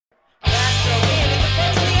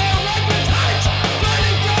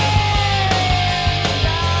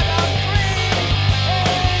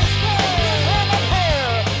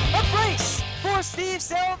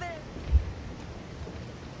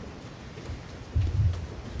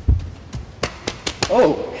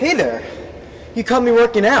Oh, hey there. You caught me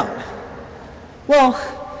working out. Well,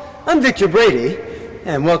 I'm Victor Brady,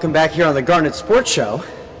 and welcome back here on the Garnet Sports Show.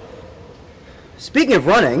 Speaking of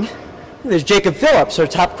running, there's Jacob Phillips, our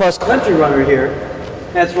top cross-country runner here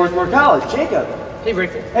at Swarthmore College. Jacob. Hey,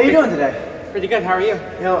 Victor. How you doing today? Pretty good. How are you?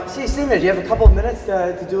 You know, see, do you have a couple of minutes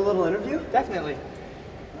to do a little interview? Definitely.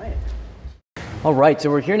 All right, so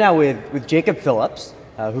we're here now with Jacob Phillips,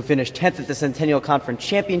 who finished 10th at the Centennial Conference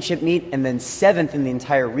Championship meet and then 7th in the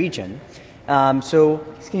entire region. So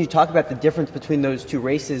can you talk about the difference between those two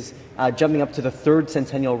races, jumping up to the 3rd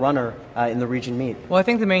Centennial runner in the region meet? Well, I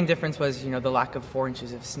think the main difference was, the lack of 4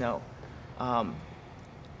 inches of snow.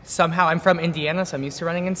 Somehow, I'm from Indiana, so I'm used to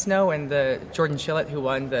running in snow, and the Jordan Shillett, who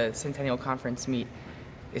won the Centennial Conference meet,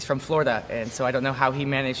 is from Florida, and so I don't know how he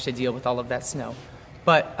managed to deal with all of that snow.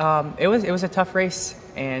 But it was a tough race,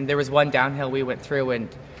 and there was one downhill we went through, and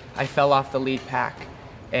I fell off the lead pack,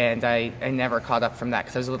 and I never caught up from that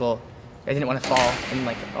because I didn't want to fall in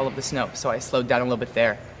like all of the snow, so I slowed down a little bit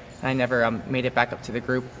there, and I never made it back up to the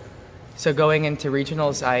group. So going into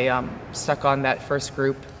regionals, I stuck on that first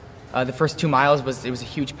group. The first 2 miles it was a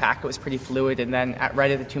huge pack. It was pretty fluid, and then right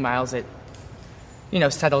at the 2 miles, it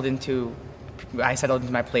settled into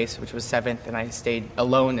my place, which was 7th, and I stayed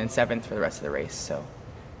alone in 7th for the rest of the race. So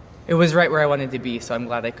it was right where I wanted to be, so I'm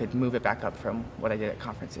glad I could move it back up from what I did at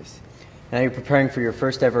conferences. Now you're preparing for your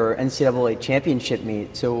first ever NCAA championship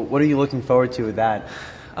meet, so what are you looking forward to with that?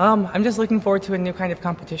 I'm just looking forward to a new kind of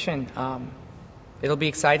competition. It'll be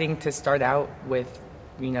exciting to start out with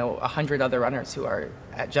 100 other runners who are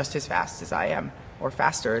just as fast as I am or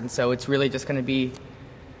faster, and so it's really just going to be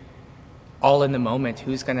all in the moment.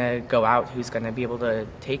 Who's going to go out, who's going to be able to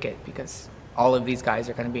take it, because all of these guys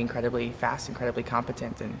are going to be incredibly fast, incredibly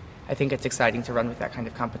competent, and I think it's exciting to run with that kind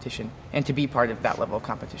of competition and to be part of that level of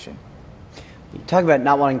competition. You talk about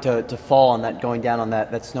not wanting to fall on that, going down on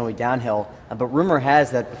that snowy downhill, but rumor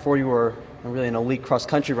has that before you were really an elite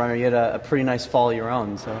cross-country runner, you had a pretty nice fall of your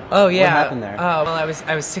own. So oh yeah, what happened there? Well,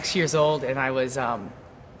 I was 6 years old, and I was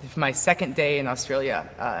my second day in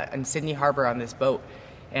Australia in Sydney Harbour on this boat,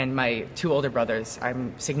 and my 2 older brothers,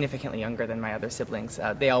 I'm significantly younger than my other siblings,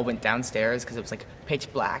 they all went downstairs because it was like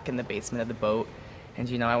pitch black in the basement of the boat,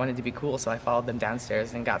 and I wanted to be cool, so I followed them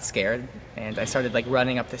downstairs and got scared, and I started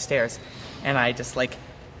running up the stairs, and I just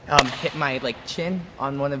hit my chin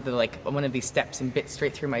on one of these steps and bit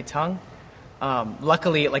straight through my tongue.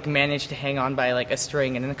 Luckily, it managed to hang on by a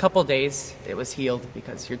string, and in a couple days it was healed,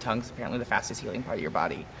 because your tongue's apparently the fastest healing part of your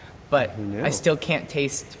body. But I still can't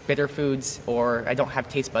taste bitter foods, or I don't have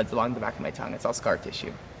taste buds along the back of my tongue. It's all scar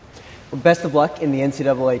tissue. Well, best of luck in the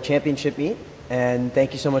NCAA championship meet, and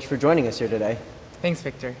thank you so much for joining us here today. Thanks,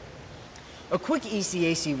 Victor. A quick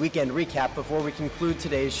ECAC weekend recap before we conclude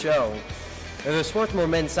today's show. The Swarthmore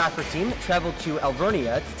men's soccer team traveled to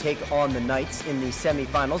Alvernia to take on the Knights in the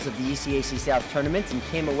semifinals of the ECAC South tournament and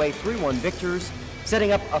came away 3-1 victors,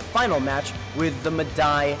 setting up a final match with the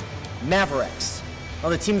Madai Mavericks.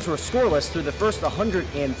 Well, the teams were scoreless through the first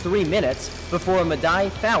 103 minutes before a Madai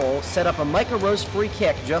foul set up a Micah Rose free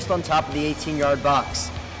kick just on top of the 18-yard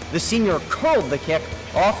box. The senior curled the kick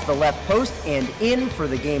off the left post and in for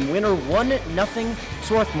the game winner, 1-0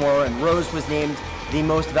 Swarthmore, and Rose was named the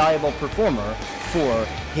most valuable performer for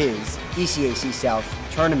his ECAC South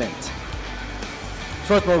tournament.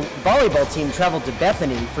 Swarthmore volleyball team traveled to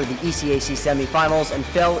Bethany for the ECAC semifinals and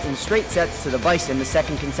fell in straight sets to the Bison, the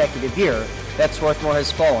 2nd consecutive year that Swarthmore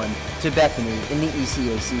has fallen to Bethany in the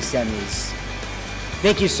ECAC semis.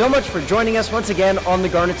 Thank you so much for joining us once again on the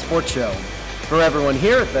Garnet Sports Show. For everyone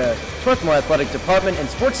here at the Swarthmore Athletic Department and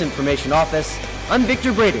Sports Information Office, I'm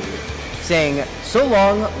Victor Brady, saying so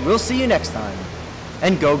long, we'll see you next time,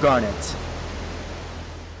 and go Garnet.